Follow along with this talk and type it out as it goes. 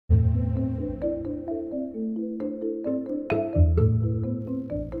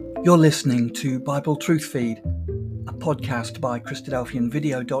You're listening to Bible Truth Feed, a podcast by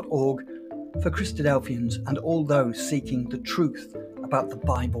Christadelphianvideo.org for Christadelphians and all those seeking the truth about the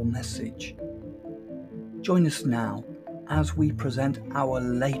Bible message. Join us now as we present our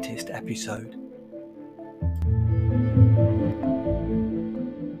latest episode.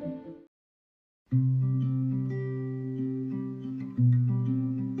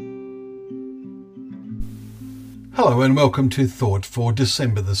 Hello and welcome to Thought for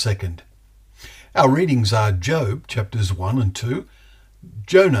December the 2nd. Our readings are Job chapters 1 and 2,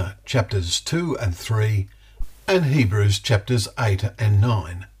 Jonah chapters 2 and 3, and Hebrews chapters 8 and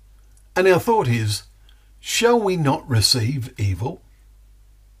 9. And our thought is, shall we not receive evil?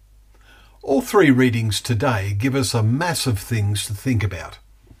 All three readings today give us a mass of things to think about.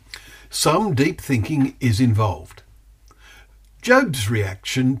 Some deep thinking is involved. Job's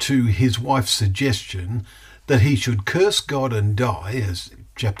reaction to his wife's suggestion that he should curse God and die, as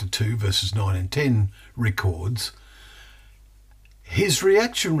chapter 2 verses 9 and 10 records, his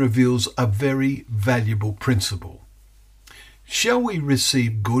reaction reveals a very valuable principle. Shall we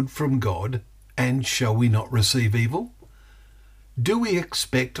receive good from God and shall we not receive evil? Do we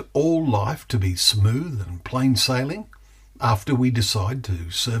expect all life to be smooth and plain sailing after we decide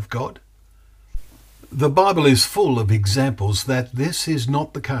to serve God? The Bible is full of examples that this is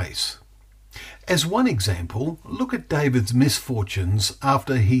not the case. As one example, look at David's misfortunes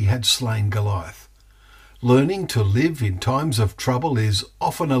after he had slain Goliath. Learning to live in times of trouble is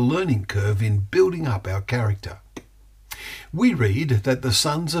often a learning curve in building up our character. We read that the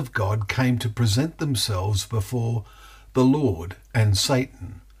sons of God came to present themselves before the Lord and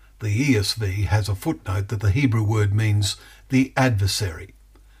Satan. The ESV has a footnote that the Hebrew word means the adversary,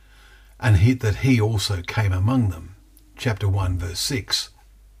 and that he also came among them. Chapter 1 verse 6.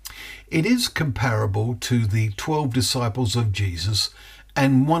 It is comparable to the 12 disciples of Jesus,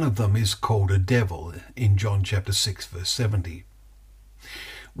 and one of them is called a devil in John chapter 6 verse 70.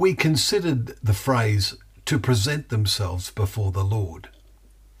 We considered the phrase to present themselves before the Lord.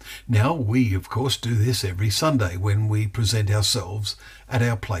 Now we of course do this every Sunday when we present ourselves at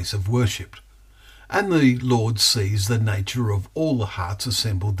our place of worship, and the Lord sees the nature of all the hearts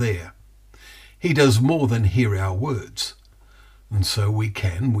assembled there. He does more than hear our words. And so we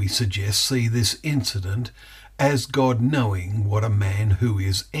suggest, see this incident as God knowing what a man who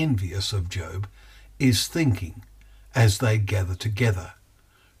is envious of Job is thinking as they gather together,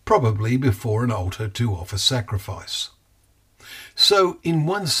 probably before an altar to offer sacrifice. So in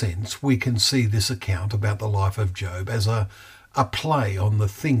one sense we can see this account about the life of Job as a play on the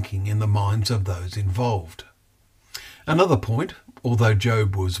thinking in the minds of those involved. Another point, although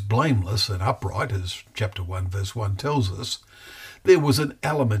Job was blameless and upright, as chapter 1 verse 1 tells us, there was an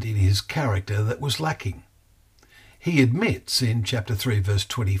element in his character that was lacking. He admits in chapter 3 verse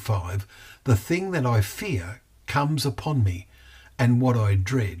 25, the thing that I fear comes upon me, and what I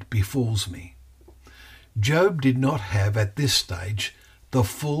dread befalls me. Job did not have at this stage the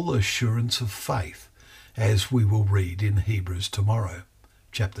full assurance of faith, as we will read in Hebrews tomorrow,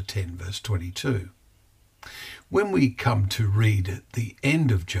 chapter 10 verse 22. When we come to read the end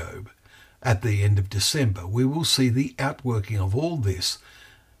of Job, at the end of December, we will see the outworking of all this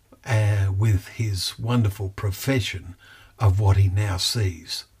with his wonderful profession of what he now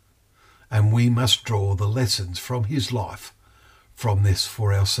sees. And we must draw the lessons from his life from this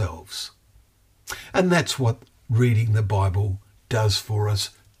for ourselves. And that's what reading the Bible does for us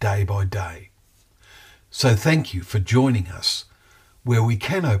day by day. So thank you for joining us, where we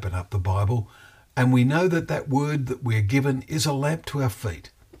can open up the Bible and we know that that word that we're given is a lamp to our feet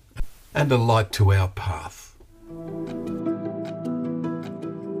and a light to our path.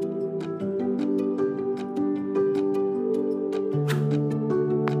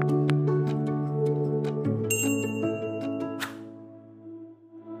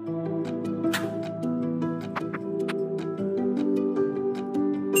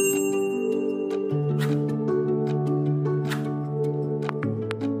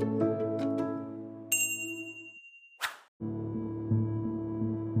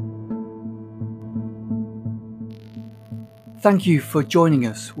 Thank you for joining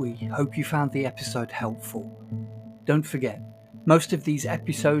us. We hope you found the episode helpful. Don't forget, most of these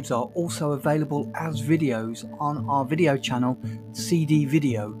episodes are also available as videos on our video channel,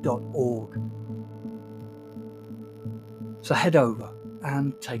 cdvideo.org. So head over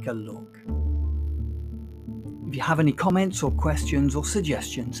and take a look. If you have any comments or questions or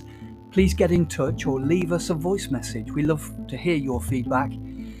suggestions, please get in touch or leave us a voice message. We love to hear your feedback.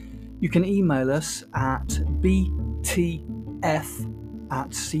 You can email us at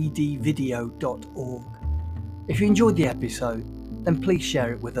btf@cdvideo.org. If you enjoyed the episode, then please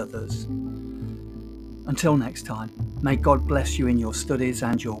share it with others. Until next time, may God bless you in your studies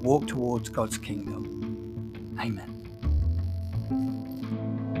and your walk towards God's kingdom. Amen.